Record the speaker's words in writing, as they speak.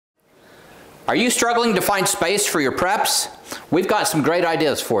Are you struggling to find space for your preps? We've got some great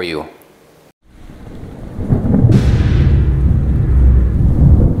ideas for you.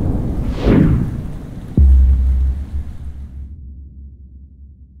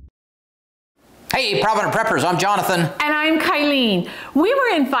 Hey, Provident Preppers, I'm Jonathan. And I'm Kylene. We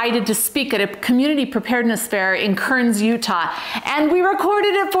were invited to speak at a community preparedness fair in Kearns, Utah, and we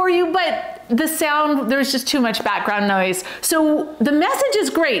recorded it for you, but the sound, there's just too much background noise. So the message is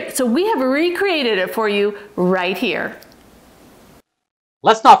great, so we have recreated it for you right here.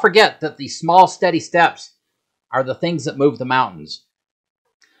 Let's not forget that the small, steady steps are the things that move the mountains.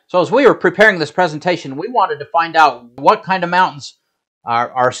 So as we were preparing this presentation, we wanted to find out what kind of mountains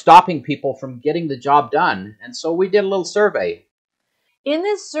are stopping people from getting the job done. And so we did a little survey. In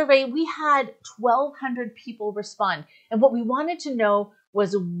this survey, we had 1,200 people respond. And what we wanted to know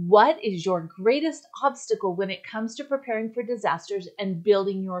was, what is your greatest obstacle when it comes to preparing for disasters and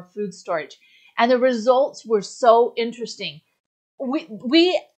building your food storage? And the results were so interesting.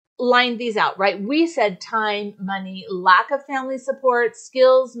 We lined these out, right? We said time, money, lack of family support,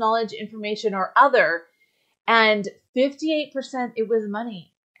 skills, knowledge, information, or other. And 58% it was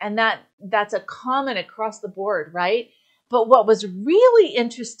money. And that's a common across the board, right? But what was really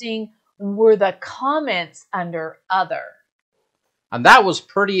interesting were the comments under other. And that was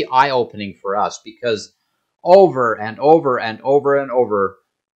pretty eye-opening for us, because over and over and over and over,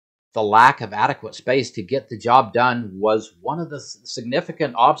 the lack of adequate space to get the job done was one of the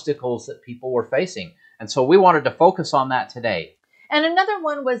significant obstacles that people were facing. And so we wanted to focus on that today. And another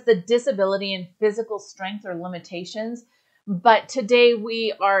one was the disability and physical strength or limitations. But today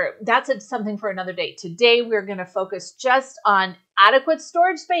that's something for another day. Today we're going to focus just on adequate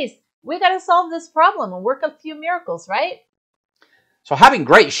storage space. We got to solve this problem and work a few miracles, right? So having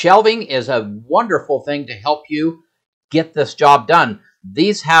great shelving is a wonderful thing to help you get this job done.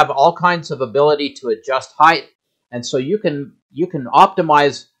 These have all kinds of ability to adjust height, and so you can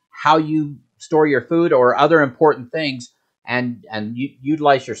optimize how you store your food or other important things and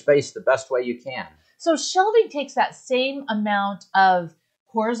utilize your space the best way you can. So shelving takes that same amount of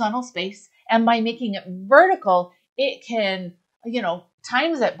horizontal space, and by making it vertical, it can,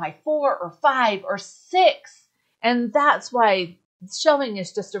 times it by 4 or 5 or 6. And that's why shelving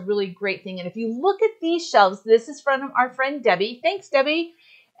is just a really great thing. And if you look at these shelves, this is from our friend Debbie. Thanks, Debbie.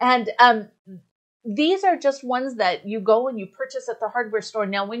 And these are just ones that you go and you purchase at the hardware store.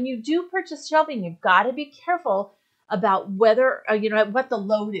 Now, when you do purchase shelving, you've got to be careful about whether, what the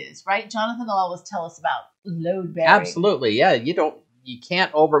load is, right? Jonathan will always tell us about load bearing. Absolutely, yeah. You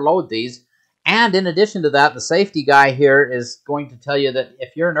can't overload these. And in addition to that, the safety guy here is going to tell you that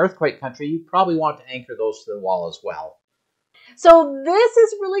if you're in earthquake country, you probably want to anchor those to the wall as well. So this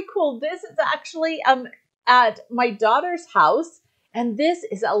is really cool. This is actually at my daughter's house, and this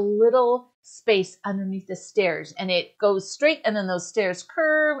is a little space underneath the stairs, and it goes straight, and then those stairs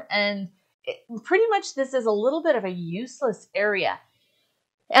curve, and pretty much this is a little bit of a useless area.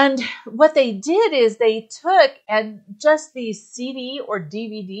 And what they did is they took and just these CD or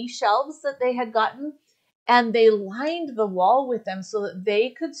DVD shelves that they had gotten, and they lined the wall with them so that they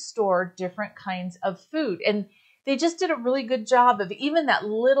could store different kinds of food. And they just did a really good job of even that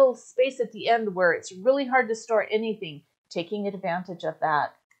little space at the end where it's really hard to store anything, taking advantage of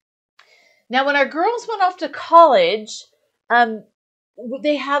that. Now, when our girls went off to college,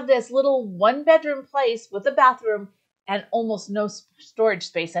 they have this little 1-bedroom place with a bathroom and almost no storage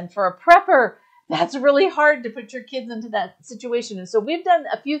space. And for a prepper, that's really hard to put your kids into that situation. And so we've done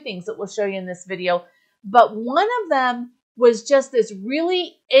a few things that we'll show you in this video, but one of them was just this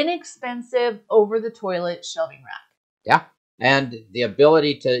really inexpensive over-the-toilet shelving rack. Yeah, and the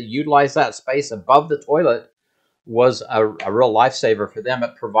ability to utilize that space above the toilet was a real lifesaver for them.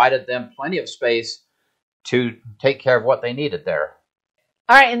 It provided them plenty of space to take care of what they needed there.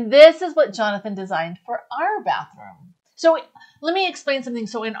 All right, and this is what Jonathan designed for our bathroom. So let me explain something.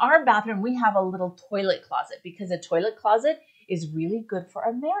 So in our bathroom, we have a little toilet closet, because a toilet closet is really good for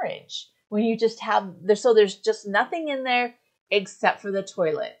a marriage. When you just have, there's just nothing in there except for the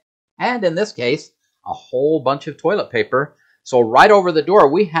toilet. And in this case, a whole bunch of toilet paper. So right over the door,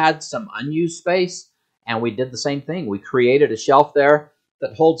 we had some unused space, and we did the same thing. We created a shelf there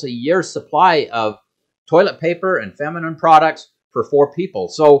that holds a year's supply of toilet paper and feminine products for 4 people.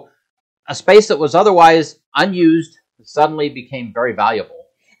 So a space that was otherwise unused suddenly became very valuable.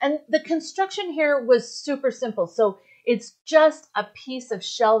 And the construction here was super simple. So it's just a piece of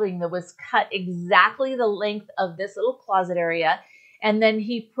shelving that was cut exactly the length of this little closet area. And then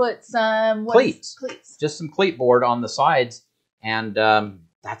he put some cleats. Just some cleat board on the sides, and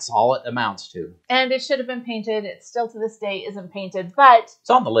that's all it amounts to. And it should have been painted. It still to this day isn't painted, but It's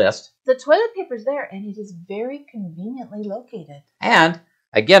on the list. the toilet paper's there, and it is very conveniently located. And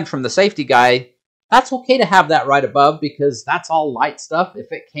again, from the safety guy, that's okay to have that right above because that's all light stuff.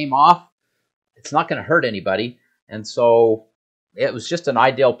 If it came off, it's not going to hurt anybody. And so it was just an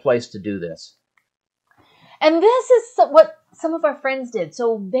ideal place to do this. And this is what some of our friends did.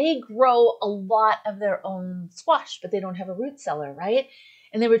 So they grow a lot of their own squash, but they don't have a root cellar, right?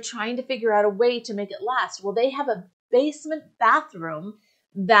 And they were trying to figure out a way to make it last. Well, they have a basement bathroom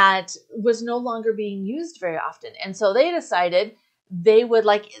that was no longer being used very often. And so they decided they would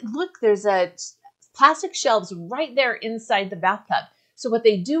look, there's a plastic shelves right there inside the bathtub. So what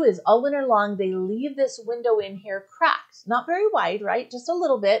they do is all winter long, they leave this window in here cracked, not very wide, right? Just a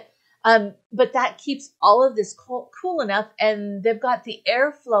little bit. But that keeps all of this cool enough, and they've got the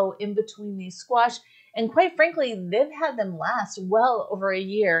airflow in between these squash. And quite frankly, they've had them last well over a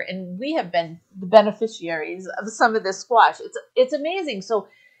year, and we have been the beneficiaries of some of this squash. It's amazing. So,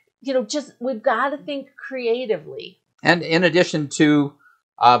 just we've got to think creatively. And in addition to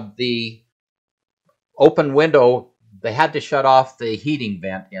the open window, they had to shut off the heating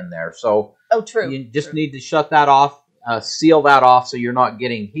vent in there. So true. You just need to shut that off, seal that off so you're not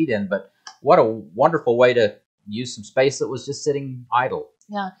getting heat in. But what a wonderful way to use some space that was just sitting idle.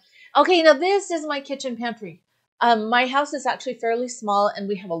 Yeah. Okay, now this is my kitchen pantry. My house is actually fairly small, and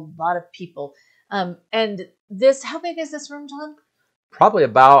we have a lot of people. And this, how big is this room, John? Probably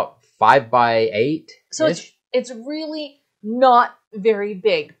about 5 by 8. So it's really not very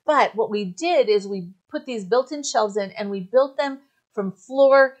big. But what we did is we put these built-in shelves in, and we built them from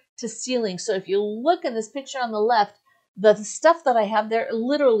floor to ceiling. So if you look in this picture on the left, the stuff that I have there,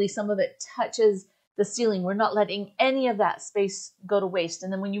 literally some of it touches the ceiling. We're not letting any of that space go to waste.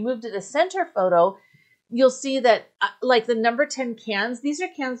 And then when you move to the center photo, you'll see that like the number 10 cans, these are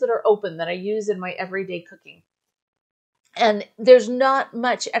cans that are open that I use in my everyday cooking. And there's not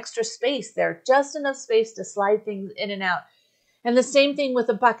much extra space there, just enough space to slide things in and out. And the same thing with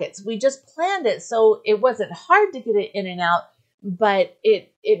the buckets. We just planned it so it wasn't hard to get it in and out, but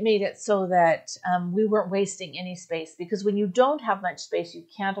it made it so that we weren't wasting any space, because when you don't have much space, you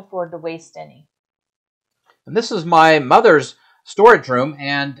can't afford to waste any. And this is my mother's storage room,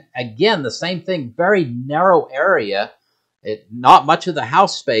 and again, the same thing, very narrow area. Not much of the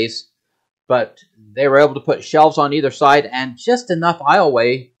house space, but they were able to put shelves on either side and just enough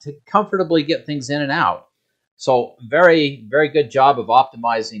aisleway to comfortably get things in and out. So very, very good job of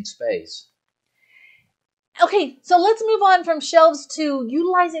optimizing space. Okay, so let's move on from shelves to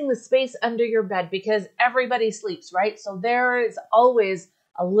utilizing the space under your bed, because everybody sleeps, right? So there is always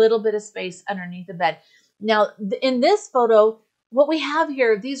a little bit of space underneath the bed. Now, in this photo, what we have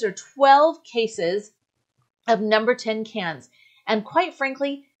here, these are 12 cases of number 10 cans. And quite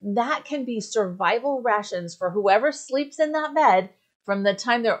frankly, that can be survival rations for whoever sleeps in that bed from the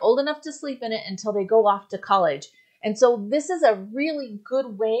time they're old enough to sleep in it until they go off to college. And so this is a really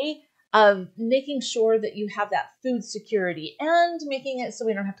good way of making sure that you have that food security and making it so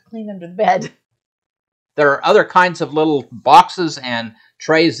we don't have to clean under the bed. There are other kinds of little boxes and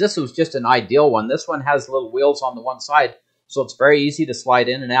trays. This was just an ideal one. This one has little wheels on the one side, so it's very easy to slide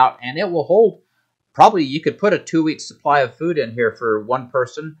in and out, and it will hold. Probably you could put a 2-week supply of food in here for one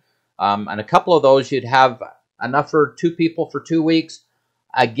person, and a couple of those you'd have enough for 2 people for 2 weeks.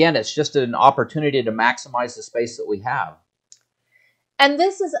 Again, it's just an opportunity to maximize the space that we have. And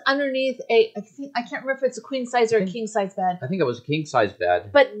this is underneath I can't remember if it's a queen size or a king size bed. I think it was a king size bed.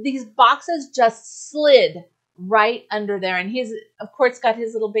 But these boxes just slid right under there. And he's, of course, got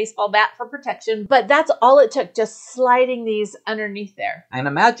his little baseball bat for protection. But that's all it took, just sliding these underneath there. And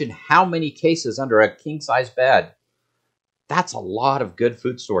imagine how many cases under a king size bed. That's a lot of good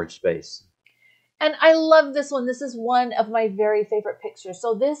food storage space. And I love this one. This is one of my very favorite pictures.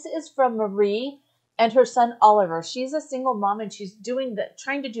 So this is from Marie and her son Oliver. She's a single mom, and she's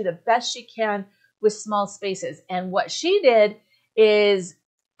trying to do the best she can with small spaces. And what she did is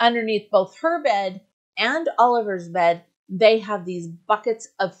underneath both her bed and Oliver's bed, they have these buckets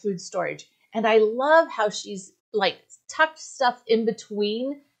of food storage. And I love how she's tucked stuff in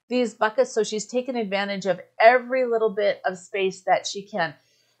between these buckets. So she's taken advantage of every little bit of space that she can.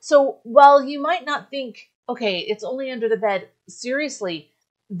 So while you might not think, okay, it's only under the bed, seriously,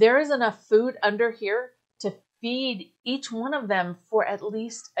 there is enough food under here to feed each one of them for at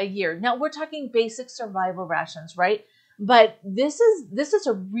least a year. Now, we're talking basic survival rations, right? But this is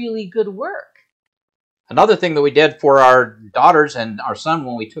a really good work. Another thing that we did for our daughters and our son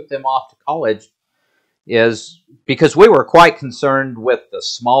when we took them off to college is because we were quite concerned with the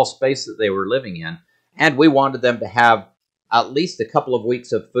small space that they were living in, and we wanted them to have at least a couple of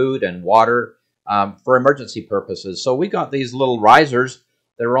weeks of food and water for emergency purposes. So we got these little risers.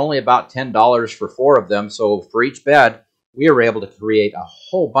 They're only about $10 for 4 of them. So for each bed, we were able to create a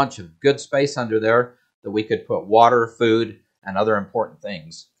whole bunch of good space under there that we could put water, food, and other important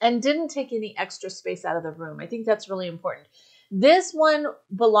things. And didn't take any extra space out of the room. I think that's really important. This one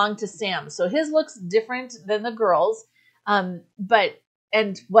belonged to Sam, so his looks different than the girls, and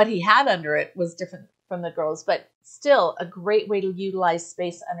what he had under it was different from the girls, but still a great way to utilize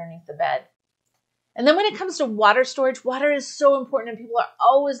space underneath the bed. And then when it comes to water storage, water is so important, and people are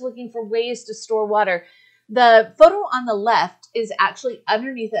always looking for ways to store water. The photo on the left is actually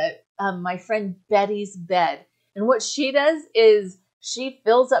underneath my friend Betty's bed. And what she does is she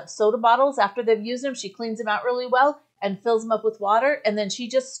fills up soda bottles after they've used them. She cleans them out really well and fills them up with water. And then she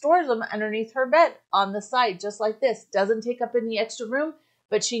just stores them underneath her bed on the side, just like this. Doesn't take up any extra room,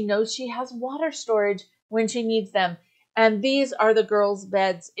 but she knows she has water storage when she needs them. And these are the girls'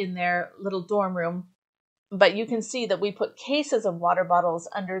 beds in their little dorm room. But you can see that we put cases of water bottles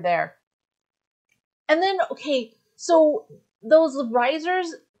under there. And then, okay, so those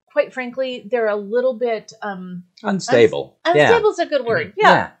risers, quite frankly, they're a little bit unstable. Unstable is a good word.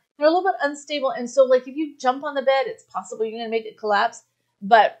 Yeah. They're a little bit unstable. And so, like, if you jump on the bed, it's possible you're going to make it collapse.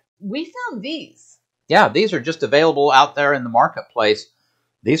 But we found these. Yeah, these are just available out there in the marketplace.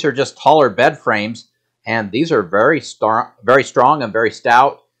 These are just taller bed frames, and these are very strong and very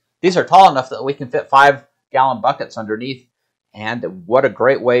stout. These are tall enough that we can fit 5-gallon buckets underneath. And what a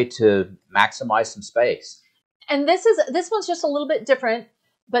great way to maximize some space. And this one's just a little bit different.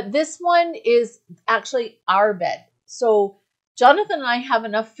 But this one is actually our bed. So Jonathan and I have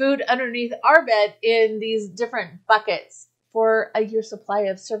enough food underneath our bed in these different buckets for a year's supply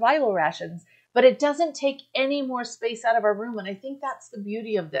of survival rations. But it doesn't take any more space out of our room. And I think that's the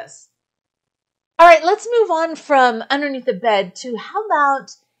beauty of this. All right, let's move on from underneath the bed to how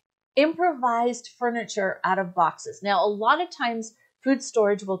about improvised furniture out of boxes. Now, a lot of times food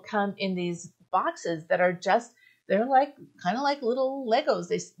storage will come in these boxes that are just, they're like kind of like little Legos.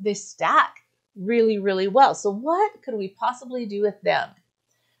 They stack really, really well. So what could we possibly do with them?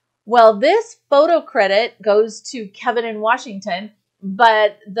 Well, this photo credit goes to Kevin in Washington,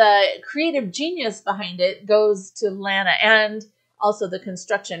 but the creative genius behind it goes to Lana and also the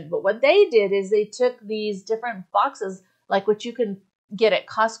construction. But what they did is they took these different boxes, like what you can get at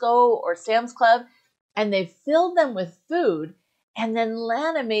Costco or Sam's Club, and they filled them with food. And then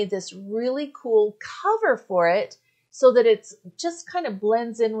Lana made this really cool cover for it so that it's just kind of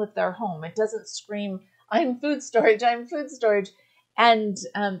blends in with their home. It doesn't scream, I'm food storage, I'm food storage. And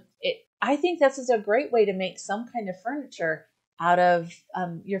I think this is a great way to make some kind of furniture out of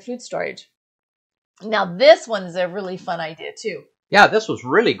your food storage. Now, this one is a really fun idea too. Yeah, this was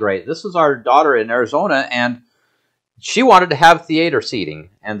really great. This is our daughter in Arizona, and she wanted to have theater seating.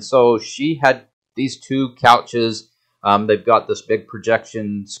 And so she had these 2 couches. They've got this big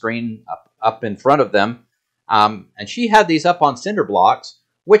projection screen up in front of them. And she had these up on cinder blocks,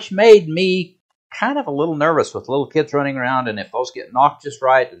 which made me kind of a little nervous with little kids running around. And if those get knocked just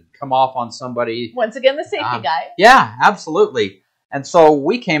right and come off on somebody. Once again, the safety guy. Yeah, absolutely. And so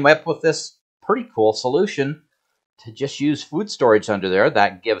we came up with this pretty cool solution to just use food storage under there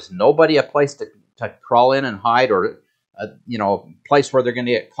that gives nobody a place to crawl in and hide, or a place where they're going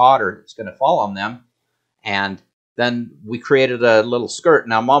to get caught or it's going to fall on them. And then we created a little skirt.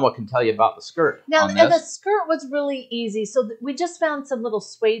 Now, Mama can tell you about the skirt. Now, and the skirt was really easy. So we just found some little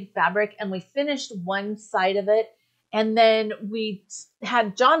suede fabric, and we finished one side of it. And then we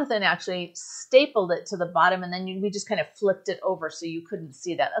had Jonathan actually stapled it to the bottom, and then we just kind of flipped it over so you couldn't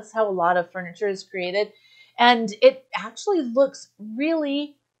see that. That's how a lot of furniture is created. And it actually looks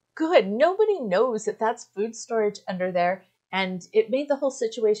really good. Nobody knows that that's food storage under there, and it made the whole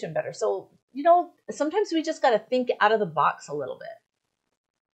situation better. So, sometimes we just got to think out of the box a little bit.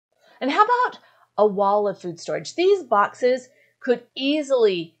 And how about a wall of food storage? These boxes could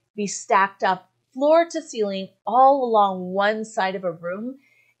easily be stacked up floor to ceiling all along one side of a room.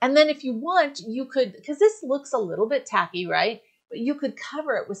 And then if you want, you could, because this looks a little bit tacky, right? But you could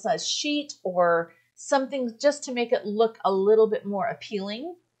cover it with a sheet or something just to make it look a little bit more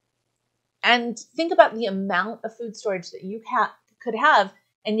appealing. And think about the amount of food storage that you could have,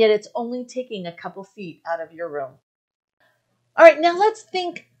 and yet it's only taking a couple feet out of your room. All right, now let's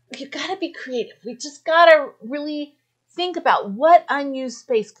think. You got to be creative. We just got to really think about what unused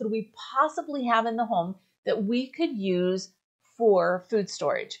space could we possibly have in the home that we could use for food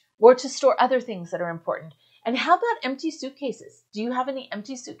storage or to store other things that are important. And how about empty suitcases? Do you have any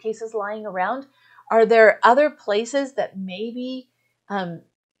empty suitcases lying around? Are there other places that maybe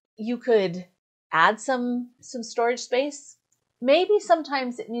you could add some storage space? maybe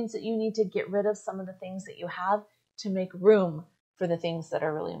sometimes it means that you need to get rid of some of the things that you have to make room for the things that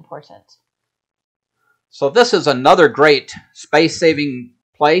are really important. So this is another great space-saving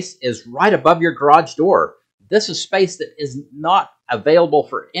place, is right above your garage door. This is space that is not available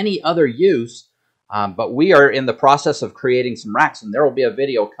for any other use, but we are in the process of creating some racks, and there will be a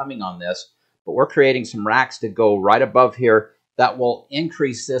video coming on this, but we're creating some racks to go right above here that will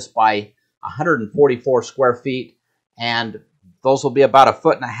increase this by 144 square feet, and those will be about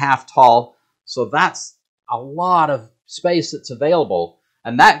 1.5 feet tall. So that's a lot of space that's available,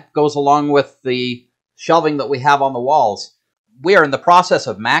 and that goes along with the shelving that we have on the walls. We are in the process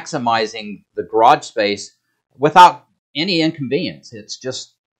of maximizing the garage space without any inconvenience. It's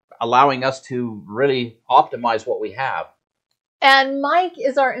just allowing us to really optimize what we have. And Mike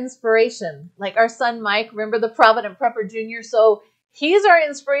is our inspiration. Like our son Mike, remember the Provident Prepper Jr.? So he's our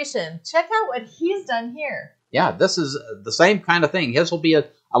inspiration. Check out what he's done here. Yeah, this is the same kind of thing. His will be a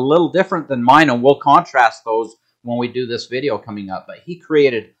little different than mine, and we'll contrast those when we do this video coming up. But he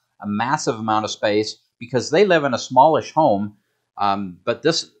created a massive amount of space because they live in a smallish home, but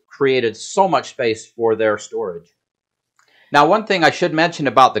this created so much space for their storage. Now, one thing I should mention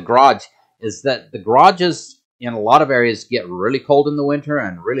about the garage is that the garages in a lot of areas get really cold in the winter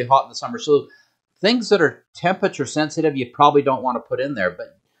and really hot in the summer. So things that are temperature sensitive, you probably don't want to put in there.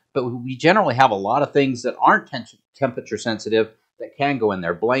 But we generally have a lot of things that aren't temperature sensitive that can go in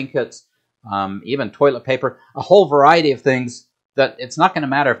there. Blankets, even toilet paper, a whole variety of things that it's not going to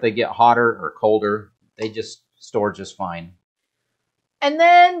matter if they get hotter or colder. They just store just fine. And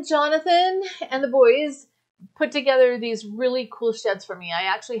then Jonathan and the boys put together these really cool sheds for me. I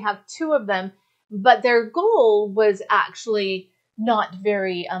actually have 2 of them, but their goal was actually not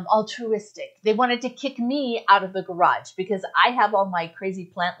very altruistic. They wanted to kick me out of the garage because I have all my crazy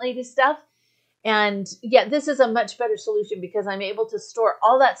plant lady stuff. And yeah, this is a much better solution because I'm able to store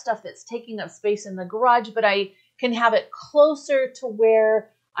all that stuff that's taking up space in the garage, but I can have it closer to where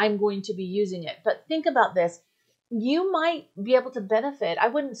I'm going to be using it. But think about this. You might be able to benefit. I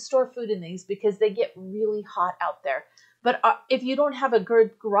wouldn't store food in these because they get really hot out there. But if you don't have a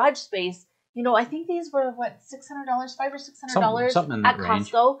good garage space, you know, I think these were, what, $600, $500 or $600 something at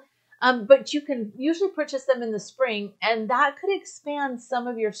range. Costco. But you can usually purchase them in the spring, and that could expand some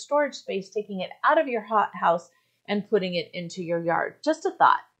of your storage space, taking it out of your hot house and putting it into your yard. Just a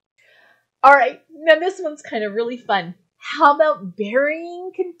thought. All right, now this one's kind of really fun. How about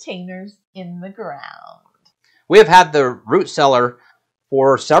burying containers in the ground? We have had the root cellar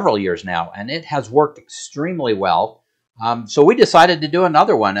for several years now, and it has worked extremely well. So we decided to do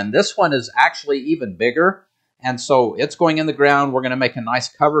another one, and this one is actually even bigger. And so it's going in the ground. We're going to make a nice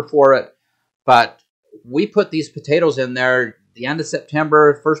cover for it. But we put these potatoes in there the end of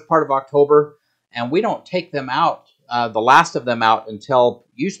September, first part of October, and we don't take them out, the last of them out, until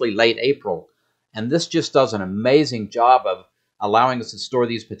usually late April. And this just does an amazing job of allowing us to store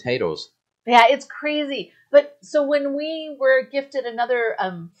these potatoes. Yeah, it's crazy. But so when we were gifted another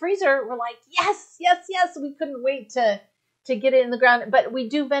freezer, we're like, yes, yes, yes. We couldn't wait to get it in the ground. But we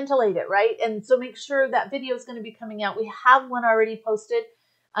do ventilate it, right? And so make sure that video is going to be coming out. We have one already posted,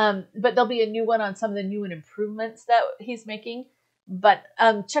 but there'll be a new one on some of the new and improvements that he's making. But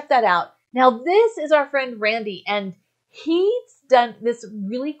check that out. Now, this is our friend Randy, and he's done this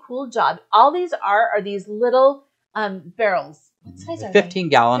really cool job. All these are these little barrels. What size are they?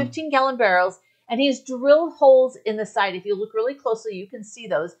 15-gallon. 15-gallon barrels. And he's drilled holes in the side. If you look really closely, you can see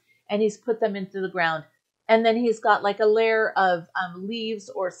those. And he's put them into the ground. And then he's got like a layer of leaves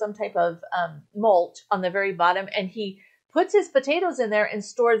or some type of mulch on the very bottom. And he puts his potatoes in there and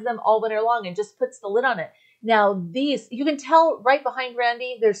stores them all winter long and just puts the lid on it. Now these, you can tell right behind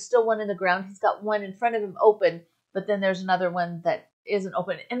Randy, there's still one in the ground. He's got one in front of him open, but then there's another one that isn't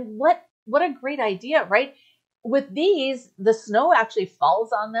open. And what a great idea, right? With these, the snow actually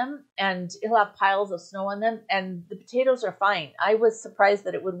falls on them and he'll have piles of snow on them and the potatoes are fine. I was surprised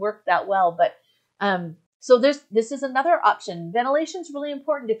that it would work that well, but so this is another option. Ventilation is really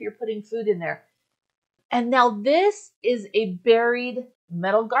important if you're putting food in there. And now this is a buried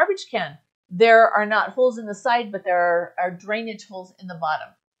metal garbage can. There are not holes in the side, but there are drainage holes in the bottom.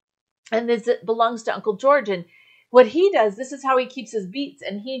 And this belongs to Uncle George. And what he does, this is how he keeps his beets.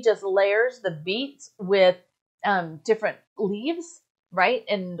 And he just layers the beets with different leaves, right?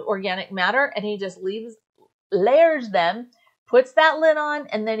 And organic matter. And he just layers them, puts that lid on,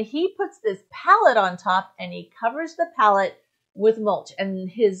 and then he puts this pallet on top and he covers the pallet with mulch. And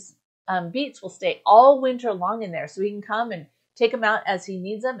his beets will stay all winter long in there. So he can come and take them out as he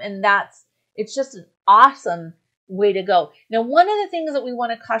needs them. And it's just an awesome way to go. Now, one of the things that we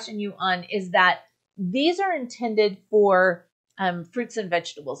want to caution you on is that these are intended for fruits and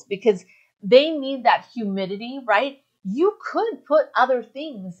vegetables because they need that humidity, right? You could put other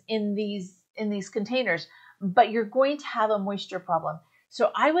things in these containers, but you're going to have a moisture problem.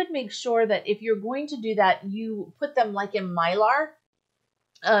 So I would make sure that if you're going to do that, you put them like in Mylar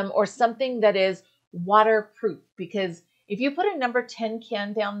or something that is waterproof, because if you put a number 10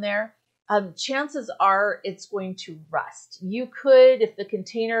 can down there, chances are it's going to rust. You could, if the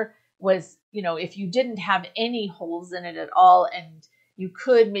container was, if you didn't have any holes in it at all, and you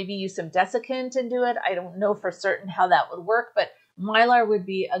could maybe use some desiccant and do it. I don't know for certain how that would work, but Mylar would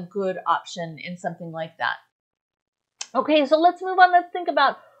be a good option in something like that. Okay, so let's move on. Let's think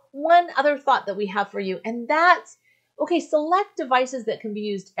about one other thought that we have for you, and that's, okay, select devices that can be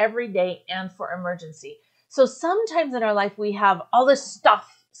used every day and for emergency. So sometimes in our life, we have all this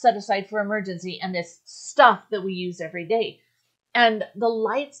stuff set aside for emergency and this stuff that we use every day. And the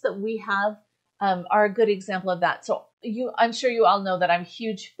lights that we have are a good example of that. So I'm sure you all know that I'm a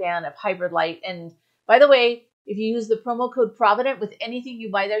huge fan of hybrid light. And by the way, if you use the promo code Provident with anything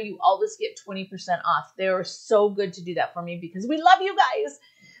you buy there, you always get 20% off. They are so good to do that for me because we love you guys.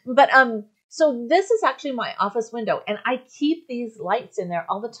 But so this is actually my office window, and I keep these lights in there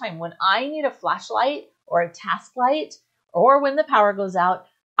all the time. When I need a flashlight or a task light, or when the power goes out,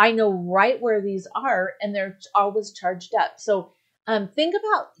 I know right where these are, and they're always charged up. So think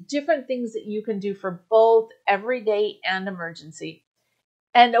about different things that you can do for both everyday and emergency.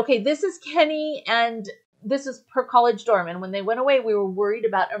 And okay, this is Kenny, and this is per college dorm. And when they went away, we were worried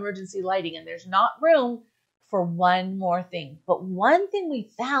about emergency lighting, and there's not room for one more thing. But one thing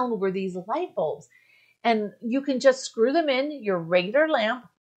we found were these light bulbs, and you can just screw them in your regular lamp.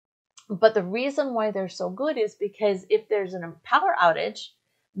 But the reason why they're so good is because if there's a power outage,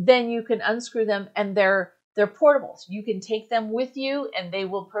 then you can unscrew them, and they're portable. So you can take them with you, and they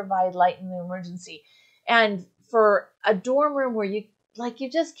will provide light in the emergency. And for a dorm room where you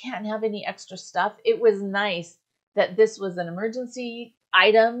just can't have any extra stuff, it was nice that this was an emergency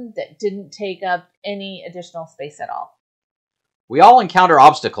item that didn't take up any additional space at all. We all encounter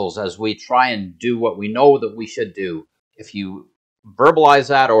obstacles as we try and do what we know that we should do. If you verbalize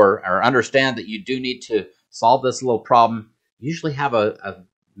that or understand that you do need to solve this little problem, you usually have a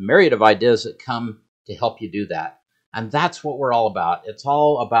myriad of ideas that come to help you do that. And that's what we're all about. It's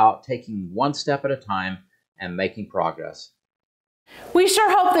all about taking one step at a time and making progress. We sure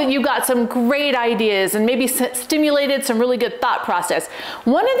hope that you got some great ideas and maybe stimulated some really good thought process.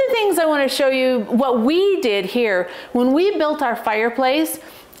 One of the things I want to show you what we did here when we built our fireplace,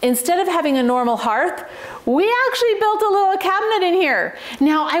 instead of having a normal hearth, we actually built a little cabinet in here.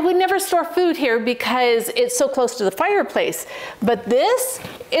 Now, I would never store food here because it's so close to the fireplace, but this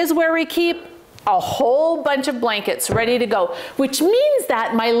is where we keep a whole bunch of blankets ready to go, which means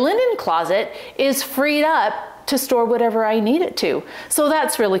that my linen closet is freed up to store whatever I need it to. So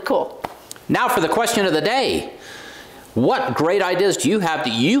that's really cool. Now for the question of the day. What great ideas do you have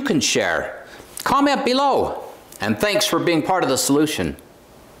that you can share? Comment below. And thanks for being part of the solution.